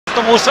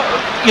The most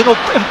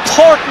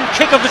important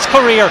kick of his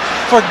career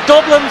for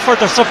Dublin, for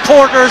the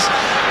supporters.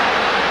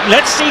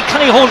 Let's see, can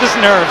he hold his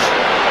nerve?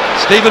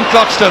 Stephen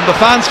Cluxton, the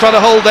fans try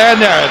to hold their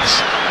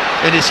nerves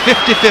in his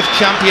 55th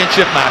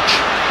championship match.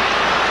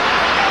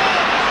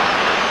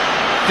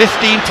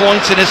 15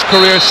 points in his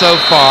career so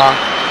far.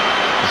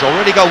 He's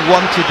already got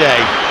one today.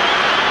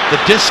 The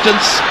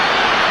distance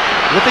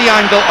with the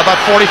angle about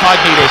 45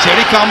 metres. Here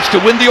he comes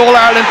to win the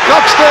All-Ireland.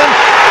 Cluxton,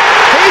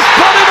 he's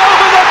put it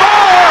over the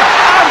bar,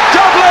 and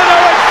Dublin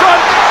are in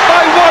front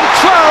by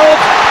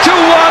 112 to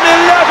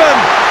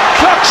 111.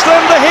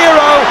 Cluxton, the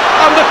hero,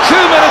 and the 2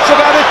 minutes of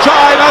added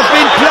time has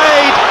been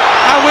played,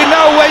 and we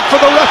now wait for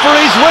the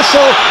referee's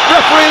whistle.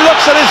 Referee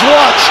looks at his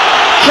watch.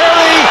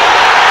 Kerry,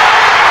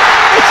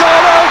 it's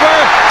all over.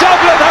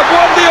 Dublin have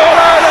won the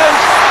All-Ireland.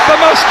 The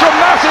most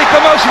dramatic,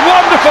 the most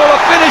wonderful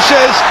of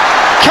finishes.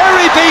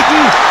 Kerry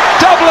beaten,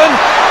 Dublin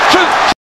through